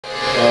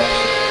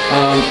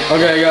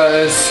Okay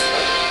guys.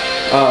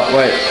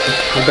 Wait,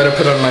 I better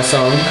put on my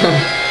song.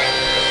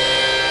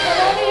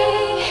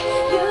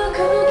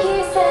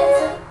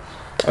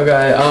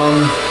 Okay,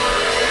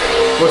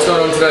 what's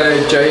going on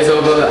today? Jay's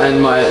over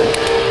and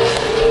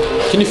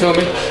can you film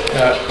me?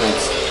 Yeah,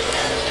 thanks.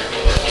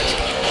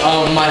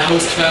 My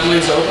host family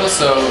is over,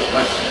 so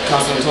like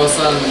Kasa and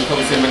Tosa, and you'll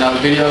probably see them in other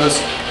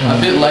videos. A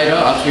bit later,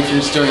 after we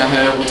finish doing our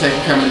hair, we'll take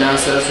a camera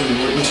downstairs and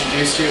we'll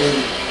introduce you.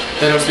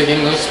 They don't speak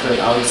English, but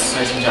I'll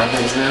say some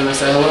Japanese and then they'll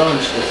say hello and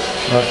shit.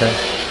 Okay.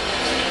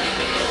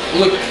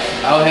 Look,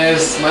 my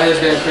hair's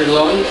getting pretty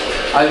long.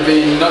 I've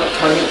been not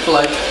cutting it for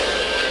like,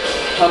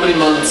 how many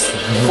months?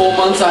 4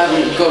 months I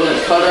haven't gotten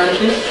it cut or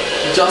anything.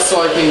 Just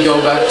so I can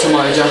go back to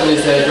my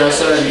Japanese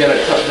hairdresser and get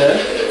it cut there.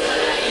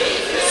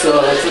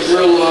 So it's like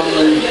real long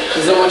and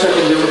there's not much I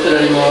can do with it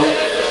anymore.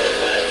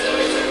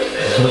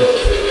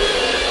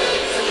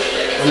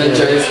 And then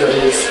Jay's got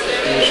his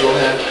usual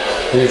hair.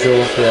 Usual,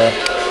 yeah.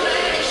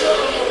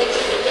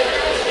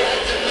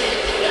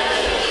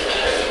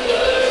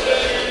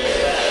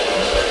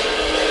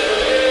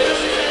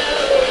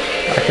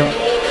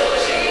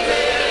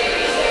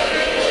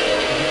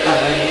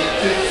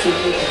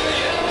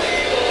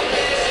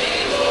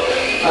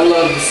 I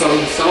love the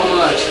song so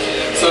much.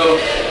 So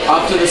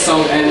after the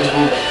song ends,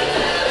 we'll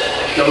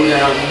go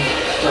down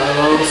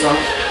the song.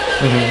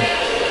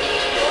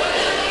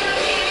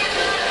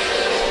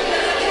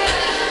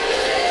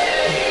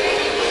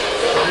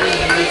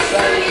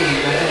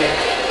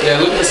 Yeah,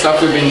 look at the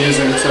stuff we've been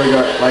using. So we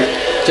got like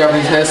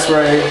Japanese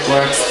hairspray,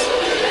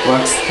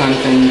 wax kind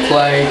of thing,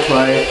 clay,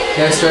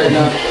 hair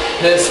straightener,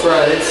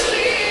 hairsprays.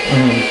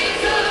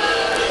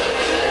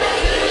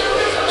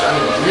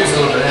 I'm using a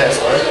little bit of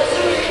hairspray.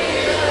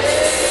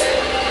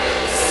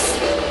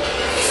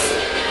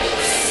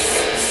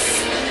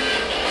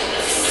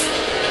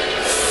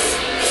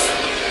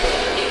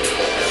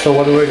 So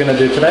what are we going to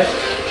do today?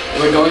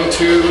 We're going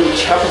to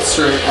Chapel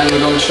Street and we're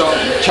going to shop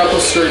Chapel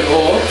Street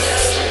or...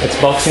 It's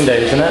Boxing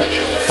Day, isn't it?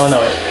 Oh no,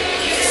 wait.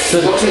 It's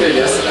Boxing Day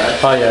yesterday.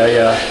 Oh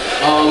yeah.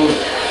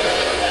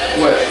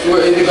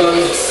 We're either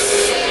going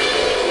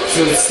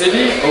to the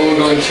city or we're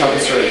going to Chapel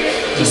Street.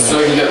 Just so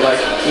we can get like,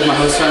 with my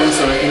host family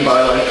so we can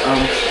buy like,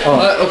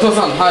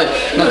 Oto-san, hi,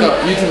 なんか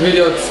YouTube ビ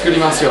デオ作り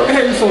ますよ。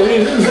そう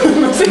いい。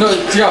No,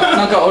 違う、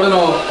なんか俺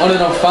のフ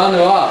ァン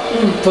は、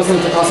父さん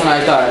と母さんに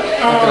会いたい。だ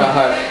から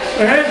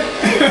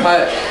は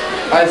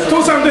い。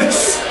父さんで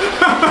す。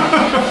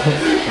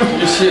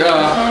ひろ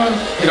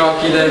あ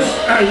きです。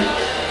はい。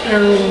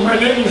My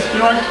name is ひ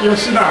ろあき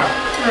吉田。は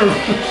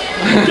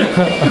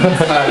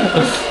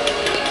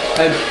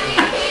い。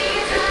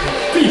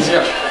Please,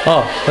 yeah.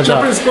 Oh, what's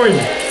up? Japanese coin.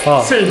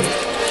 Oh. Same.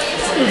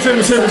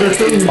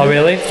 Oh,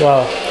 really?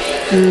 Wow.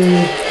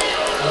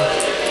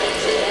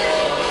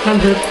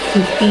 150,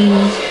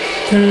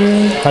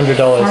 10, $100.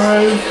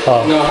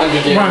 Oh. No,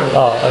 100 yen.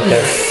 Oh,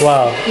 okay.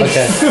 Wow.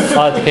 Okay.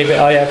 Oh, to keep it.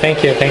 Oh, yeah.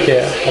 Thank you.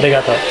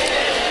 Arigato.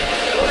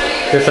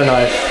 You're so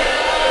nice.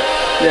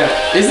 Yeah.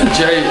 Isn't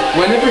Jay?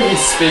 Whenever he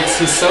speaks,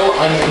 he's so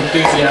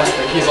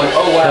unenthusiastic. He's like,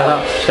 oh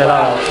wow. Shut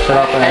up,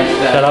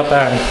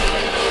 Aaron.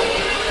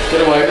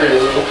 Get away from you,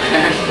 little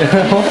man.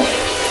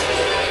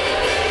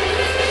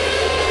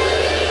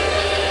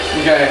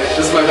 Okay,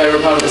 this is my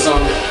favorite part of the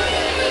song.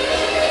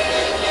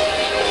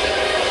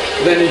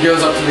 Then he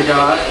goes up to the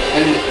guy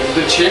and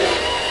the chick,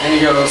 and he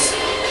goes.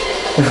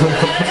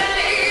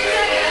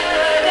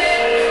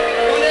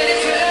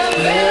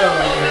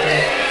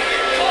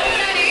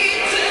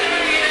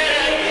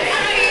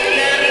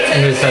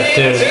 And there's that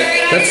dude.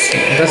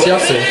 That's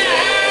Yasu.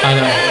 I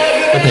know.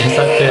 But there's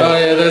that dude. Oh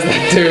yeah, there's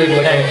that dude.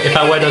 Hey, if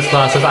I wear those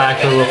glasses, I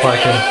actually look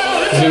like him.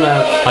 Zoom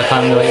out. I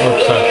can't really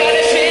look so.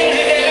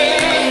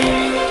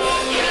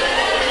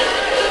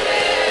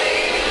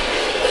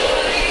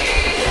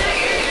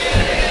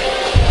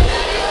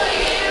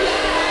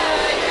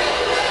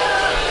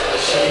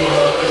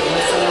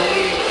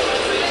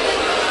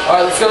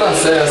 Alright, let's go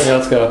downstairs. Yeah,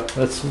 let's go.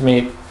 Let's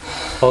meet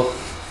both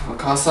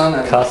Kasan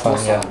and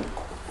Kasan, yeah.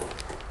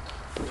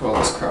 Put all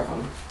this crap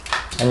on.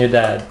 And your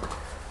dad.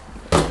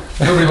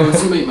 Nobody wants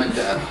to meet my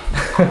dad.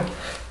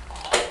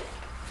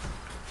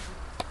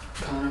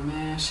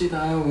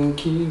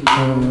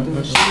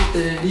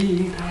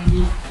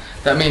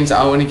 That means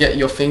I want to get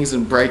your fingers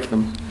and break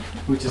them,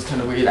 which is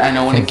kind of weird. And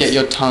I want to get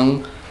your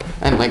tongue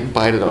and like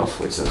bite it off,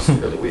 which is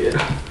really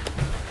weird.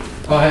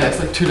 Oh yeah, it's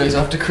like 2 days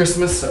after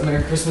Christmas. So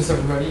Merry Christmas,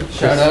 everybody.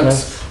 Shout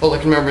outs. All I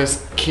can remember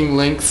is King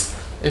Lynx.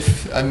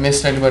 If I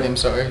missed anybody, I'm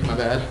sorry. My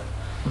bad.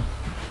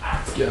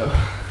 Let's go.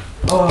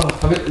 Oh,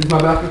 is my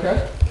back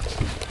okay?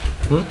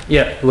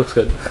 Yeah, looks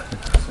good.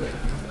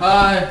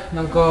 Hi,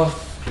 なんか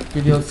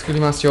ビデオ作り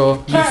ます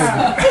よ。YouTube。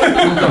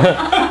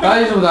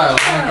大丈夫だよ。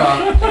なん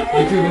か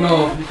YouTube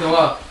の人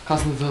はカ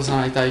スの父さ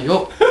ん会いたい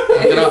よ。だ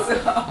から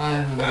は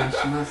いお願い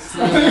します。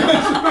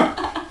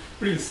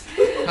Please.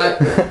 Hi.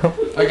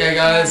 Okay,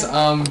 guys.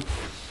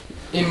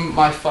 In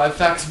my 5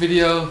 facts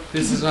video,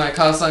 this is my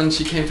Kasa and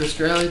she came to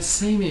Australia to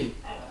see me.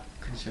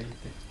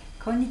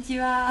 こんにち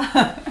は。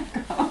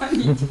こん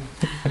にち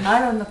は。ア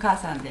ロンの母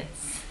さんで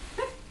す。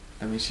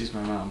I mean, she's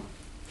my mom.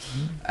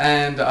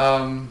 And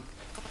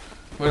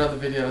what other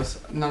videos?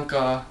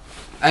 Nanka,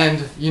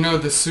 and you know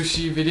the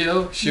sushi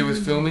video she was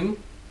filming?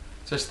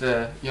 そし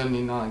て4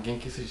人の元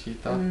気寿司行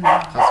った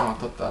カスマ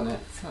撮ったね。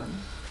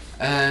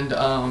And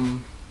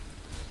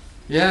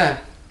yeah,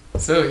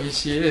 so here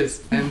she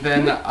is. And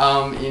then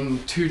in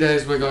 2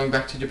 days we're going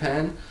back to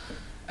Japan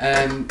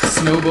and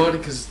snowboard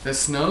because there's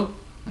snow.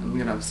 And we're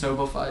gonna have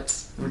snowball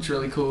fights, which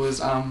really cool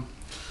is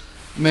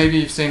maybe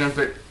you've seen it,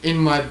 but in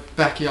my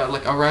backyard,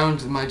 like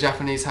around my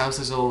Japanese house,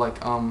 is all like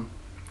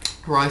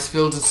rice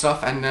fields and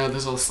stuff, and now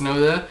there's all snow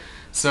there.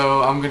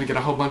 So I'm gonna get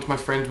a whole bunch of my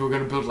friends. We're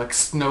gonna build like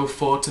snow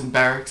forts and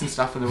barracks and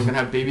stuff, and then we're gonna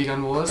have BB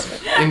gun wars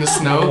in the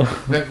snow.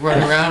 Like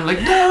running around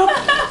like no.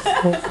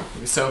 It'll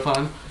be so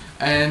fun,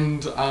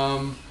 and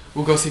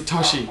we'll go see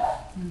Toshi.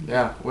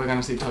 Yeah, we're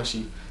gonna see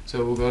Toshi.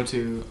 So we'll go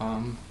to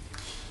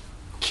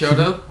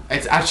Kyoto.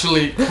 It's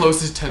actually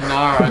closest to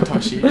Nara,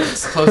 Toshi.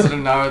 It's closer to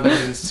Nara than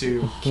it is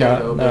to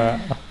Kyoto.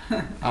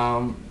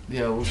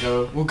 Yeah,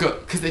 we'll go,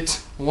 cause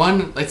it's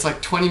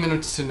like 20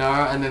 minutes to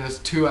Nara and then it's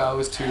 2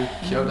 hours to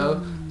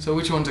Kyoto. So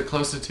which one's it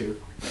closer to?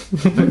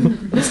 But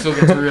he still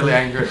gets really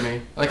angry at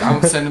me. Like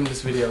I'll send him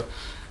this video.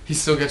 He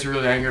still gets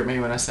really angry at me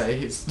when I say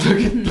he's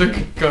look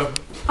go.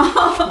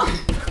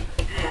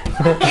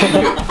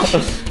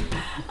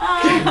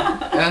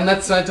 And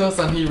that's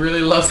Saito-san. He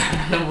really loves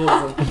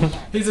animals. And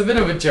he's a bit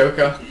of a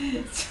joker,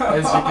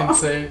 as you can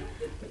see.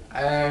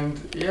 And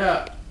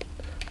yeah.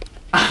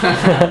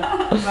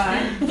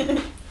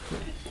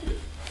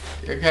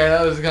 Okay,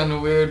 that was kind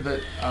of weird,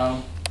 but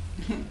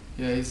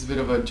yeah, he's a bit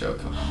of a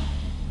joker.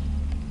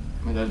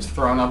 My dad's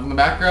throwing up in the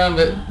background,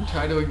 but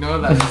try to ignore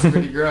that. It's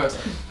pretty gross.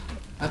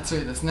 That's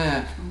it. That's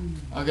nah.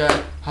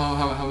 Okay,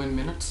 how many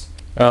minutes?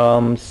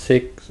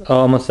 6,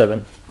 almost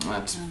 7.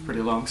 That's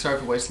pretty long. Sorry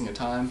for wasting your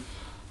time.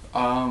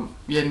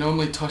 Yeah,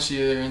 normally Toshi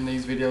are in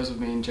these videos with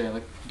me and Jay,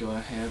 like doing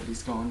our hair, but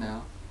he's gone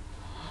now.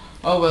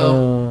 Oh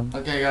well.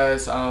 Okay,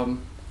 guys.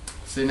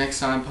 See you next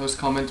time. Post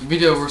comments,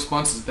 video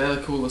responses. They're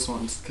the coolest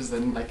ones because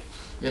then like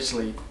you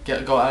actually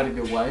go out of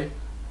your way.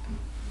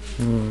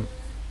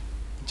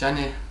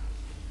 Jane.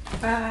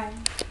 Bye.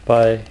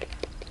 Bye.